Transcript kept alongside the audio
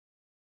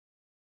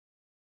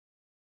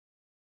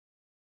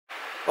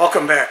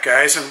Welcome back,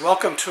 guys, and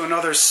welcome to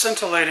another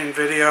scintillating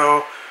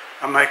video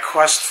on my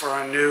quest for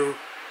a new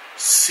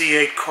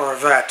C8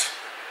 Corvette.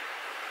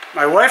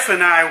 My wife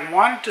and I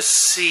wanted to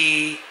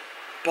see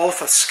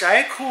both a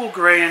sky cool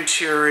gray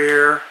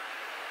interior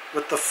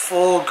with the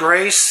full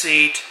gray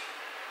seat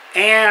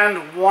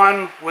and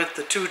one with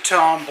the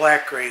two-tone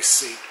black gray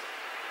seat.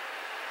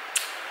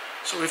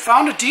 So we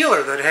found a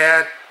dealer that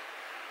had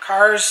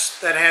cars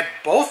that had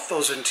both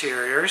those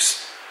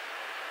interiors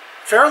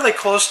fairly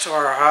close to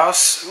our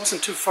house. It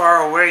wasn't too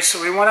far away,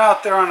 so we went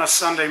out there on a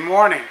Sunday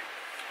morning.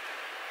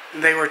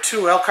 And they were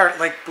two Elkhart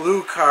Lake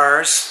Blue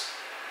cars.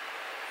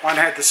 One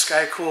had the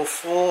Sky Cool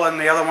full and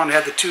the other one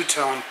had the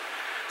two-tone.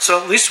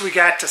 So at least we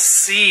got to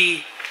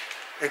see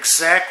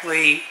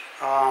exactly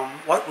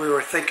what we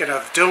were thinking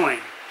of doing.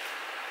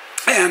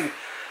 And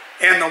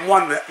the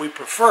one that we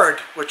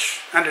preferred, which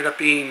ended up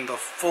being the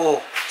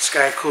full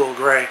Sky Cool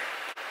Gray.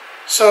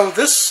 So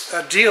this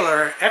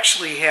dealer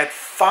actually had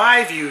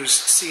 5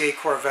 used C8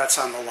 Corvettes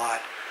on the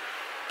lot.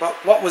 But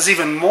what was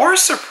even more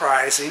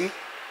surprising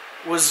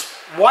was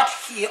what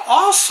he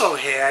also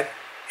had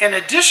in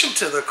addition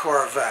to the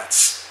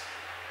Corvettes.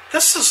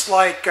 This is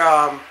like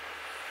an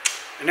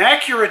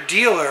Acura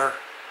dealer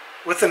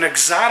with an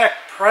exotic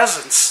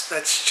presence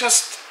that's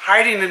just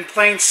hiding in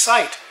plain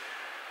sight.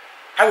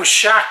 I was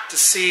shocked to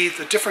see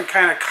the different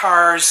kind of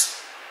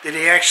cars that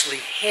he actually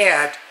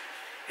had,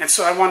 and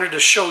so I wanted to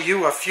show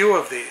you a few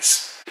of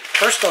these.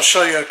 First, I'll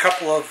show you a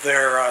couple of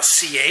their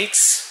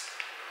C8s.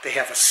 They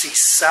have a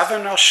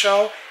C7 I'll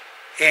show,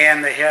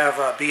 and they have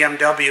a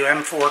BMW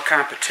M4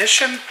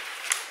 Competition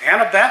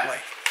and a Bentley.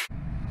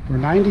 For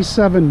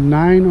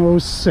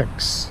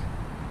 $97,906.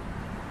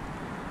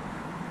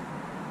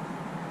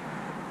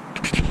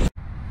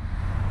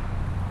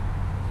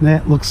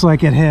 That looks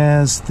like it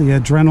has the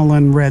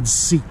adrenaline red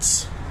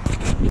seats.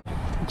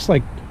 Looks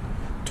like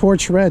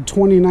torch red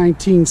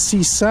 2019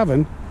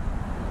 C7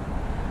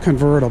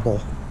 convertible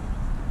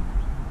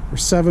for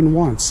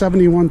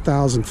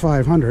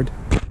 $71,500,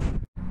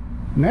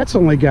 and that's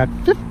only got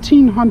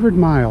 1,500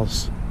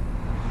 miles.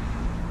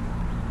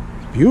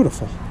 It's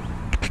beautiful.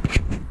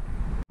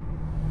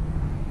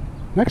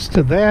 Next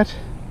to that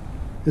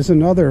is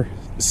another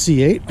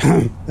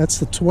C8. That's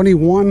the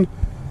 21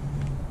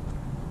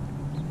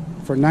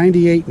 for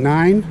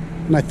 $98,900,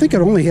 and I think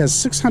it only has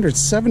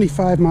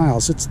 675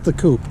 miles. It's the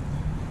coupe.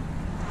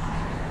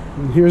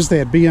 And here's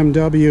that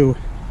BMW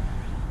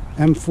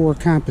M4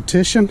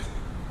 Competition,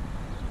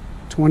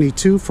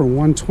 22 for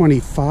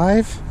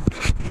 $125,000,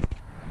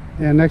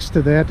 and next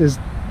to that is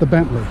the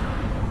Bentley,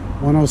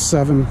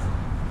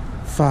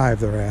 $107,500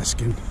 they're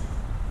asking.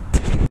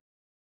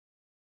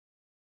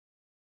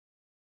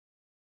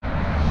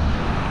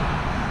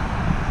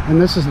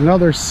 And this is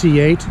another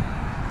C8.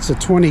 It's a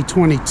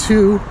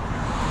 2022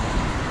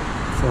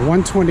 for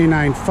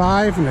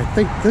 $129,500, and I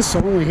think this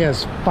only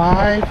has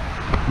 5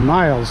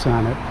 miles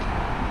on it.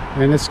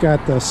 And it's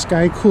got the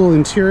Sky Cool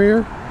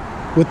interior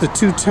with the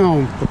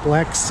two-tone, the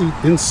black seat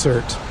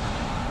insert.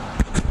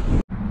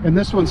 And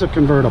this one's a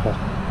convertible.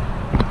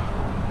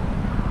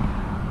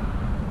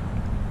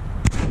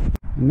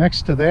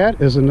 Next to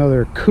that is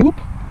another coupe.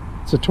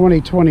 It's a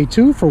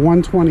 2022 for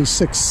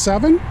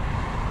 $126,700.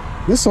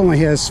 This only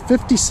has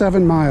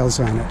 57 miles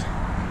on it.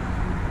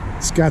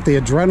 It's got the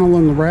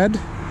adrenaline red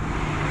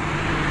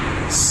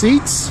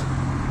seats,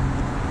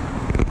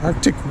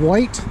 Arctic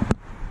white.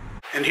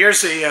 And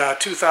here's the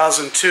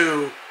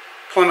 2002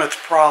 Plymouth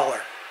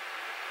Prowler.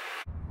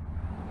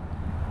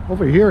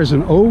 Over here is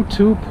an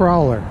 02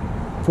 Prowler,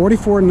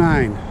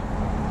 $44,900.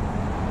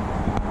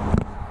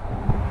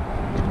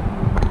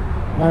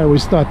 I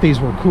always thought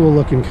these were cool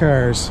looking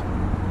cars.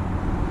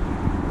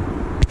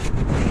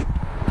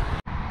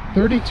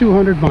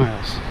 3,200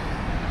 miles.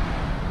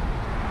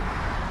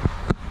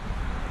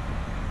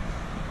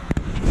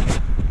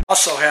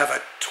 Also have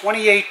a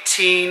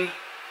 2018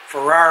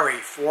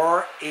 Ferrari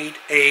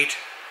 488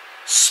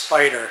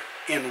 Spider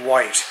in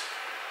white.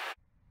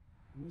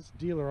 This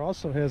dealer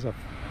also has a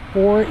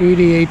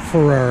 488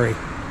 Ferrari,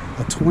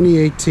 a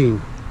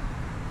 2018,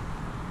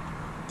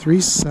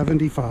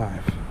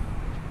 $375,000.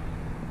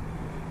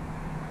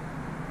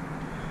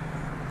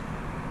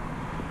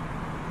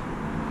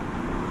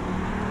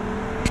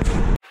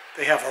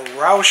 They have a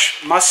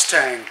Roush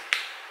Mustang,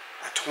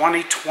 a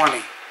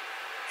 2020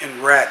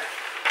 in red.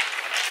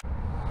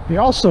 He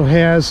also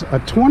has a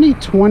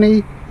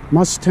 2020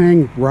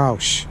 Mustang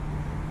Roush,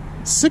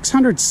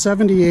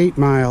 678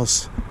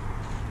 miles,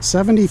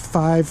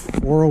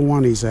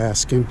 $75,401 he's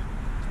asking.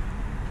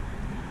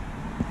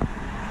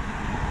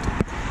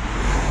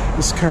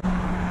 This car.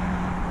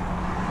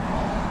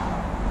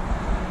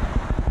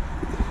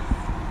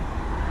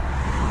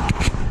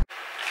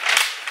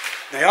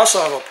 They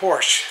also have a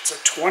Porsche. It's a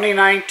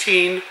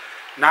 2019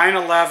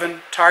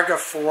 911 Targa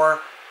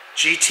 4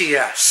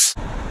 GTS.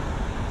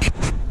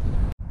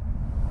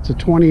 It's a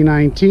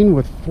 2019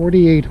 with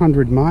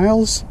 4,800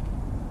 miles.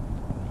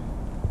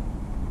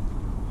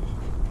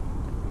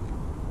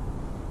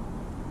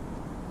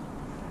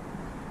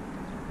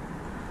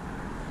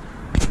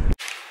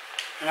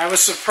 And I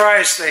was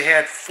surprised they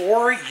had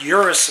 4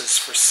 Urises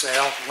for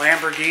sale,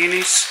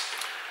 Lamborghinis.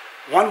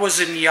 One was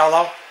in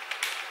yellow.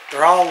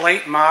 They're all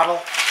late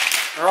model.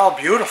 They're all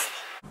beautiful.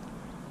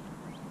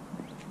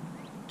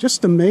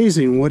 Just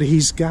amazing what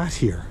he's got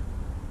here.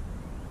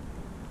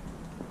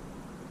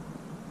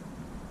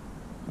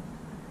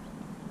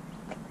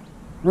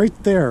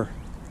 Right there,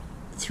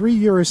 3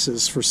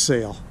 Urises for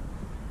sale.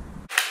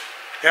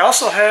 They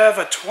also have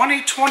a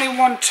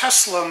 2021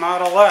 Tesla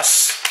Model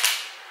S.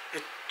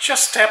 It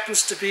just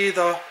happens to be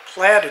the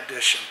Plaid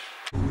edition.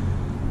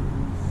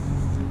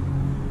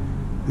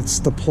 It's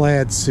the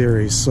Plaid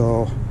series,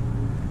 so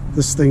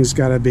this thing's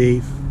got to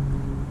be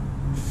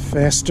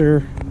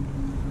faster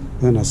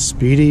than a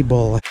speedy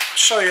bullet. I'll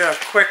show you a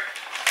quick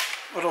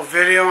little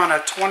video on a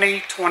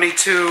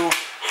 2022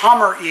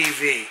 Hummer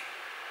EV.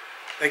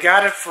 They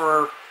got it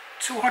for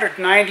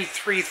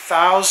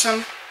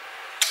 $293,000.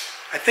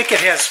 I think it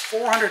has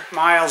 400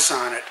 miles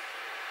on it.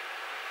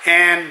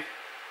 And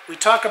we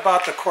talk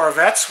about the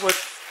Corvettes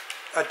with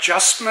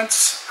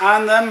adjustments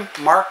on them,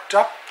 marked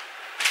up.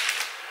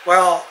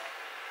 Well,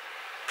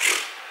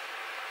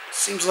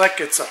 seems like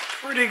it's a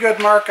pretty good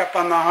markup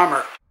on the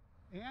Hummer.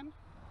 And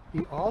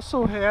he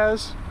also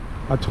has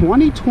a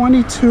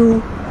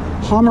 2022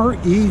 Hummer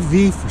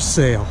EV for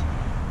sale.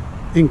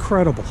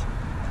 Incredible.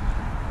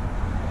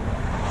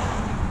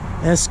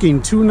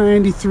 Asking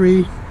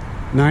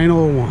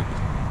 $293,901.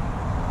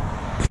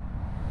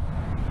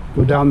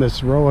 Go down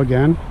this row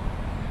again.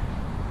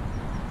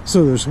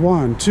 So there's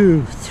 1,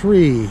 2,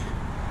 3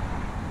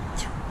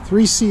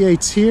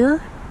 C8s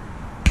here,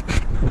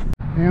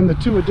 and the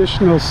 2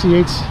 additional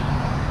C8s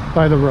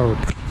by the road.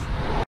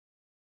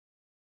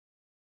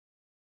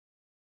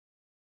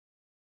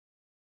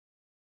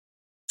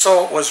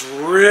 So it was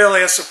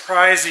really a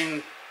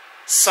surprising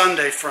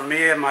Sunday for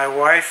me and my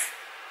wife.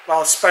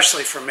 Well,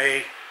 especially for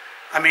me.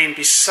 I mean,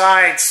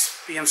 besides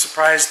being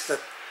surprised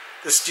that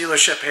this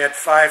dealership had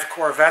 5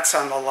 Corvettes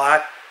on the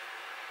lot,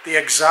 the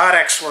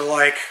exotics were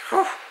like,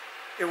 whew,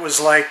 it was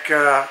like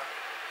a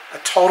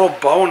total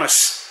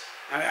bonus.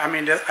 I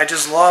mean, I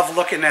just love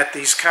looking at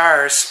these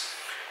cars.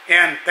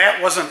 And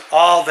that wasn't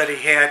all that he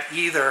had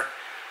either.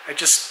 I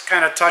just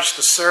kind of touched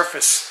the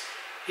surface.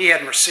 He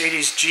had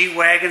Mercedes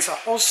G-Wagons, a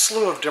whole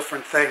slew of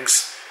different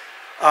things.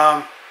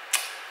 But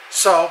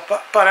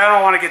I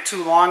don't want to get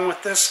too long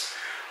with this.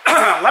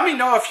 Let me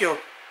know if you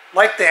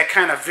like that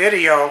kind of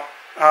video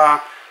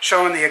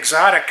showing the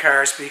exotic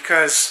cars,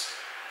 because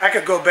I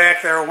could go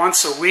back there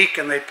once a week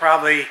and they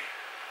probably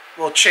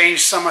will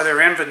change some of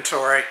their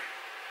inventory.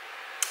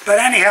 But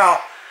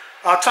anyhow,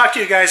 I'll talk to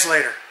you guys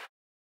later.